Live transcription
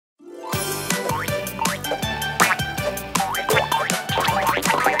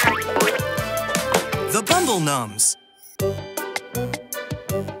Bumble Nums.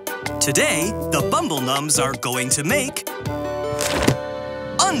 Today, the Bumble Nums are going to make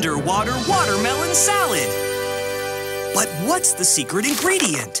underwater watermelon salad. But what's the secret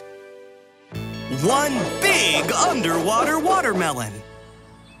ingredient? One big underwater watermelon.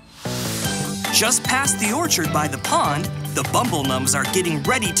 Just past the orchard by the pond, the Bumble Nums are getting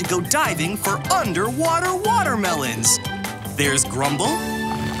ready to go diving for underwater watermelons. There's Grumble.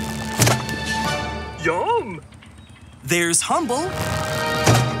 Yum! There's Humble.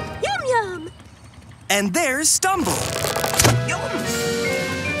 Yum, yum! And there's Stumble. Yum!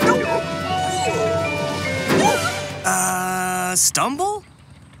 Stumble?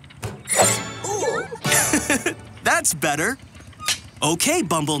 That's better. Okay,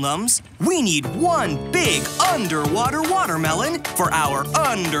 Bumble Nums, we need one big underwater watermelon for our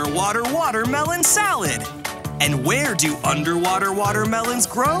underwater watermelon salad. And where do underwater watermelons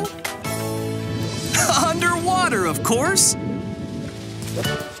grow? Underwater, of course.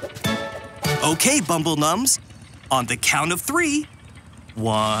 Okay, Bumble Nums, on the count of 3.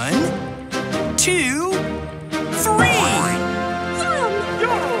 1, 2, 3.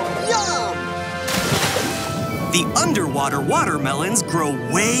 The underwater watermelons grow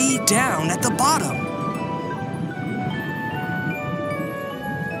way down at the bottom.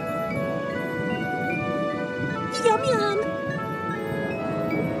 Yum, yum!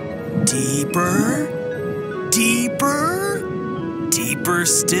 Deeper, deeper, deeper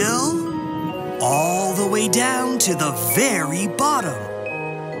still, all the way down to the very bottom.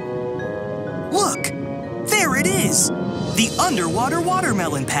 Look, there it is, the underwater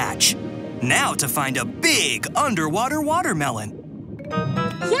watermelon patch. Now to find a big underwater watermelon.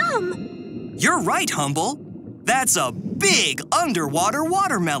 Yum! You're right, Humble. That's a big underwater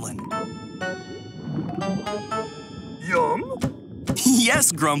watermelon. Yum!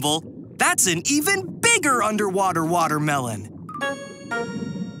 Yes, Grumble. That's an even bigger underwater watermelon.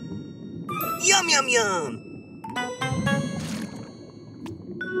 Yum, yum, yum!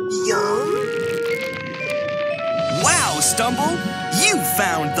 Yum! Wow, Stumble! You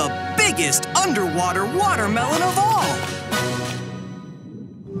found the biggest underwater watermelon of all!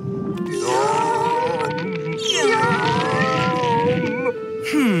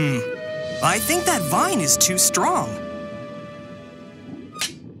 I think that vine is too strong.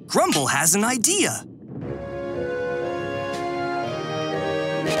 Grumble has an idea.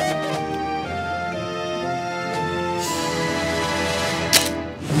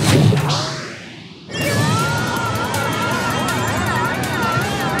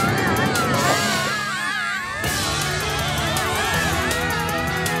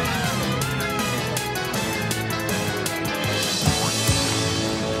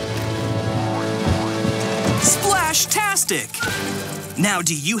 Splash-tastic! Now,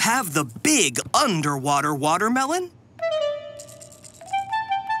 do you have the big underwater watermelon?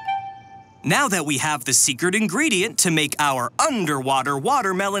 Now that we have the secret ingredient to make our underwater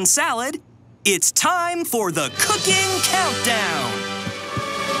watermelon salad, it's time for the cooking countdown!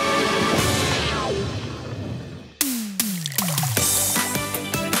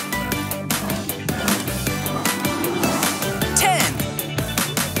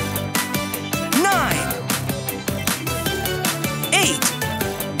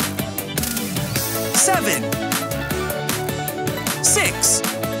 Seven, 6, 5,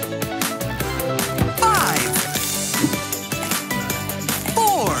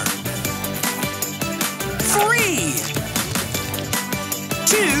 4, 3,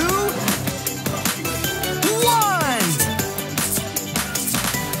 2, 1.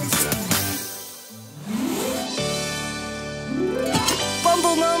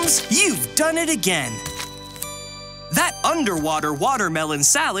 Bumble Nums, you've done it again. That underwater watermelon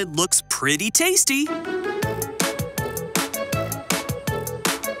salad looks pretty tasty.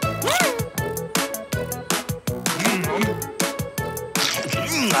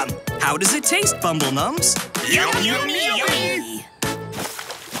 How does it taste, Bumble Nums? Yum, yummy, yummy!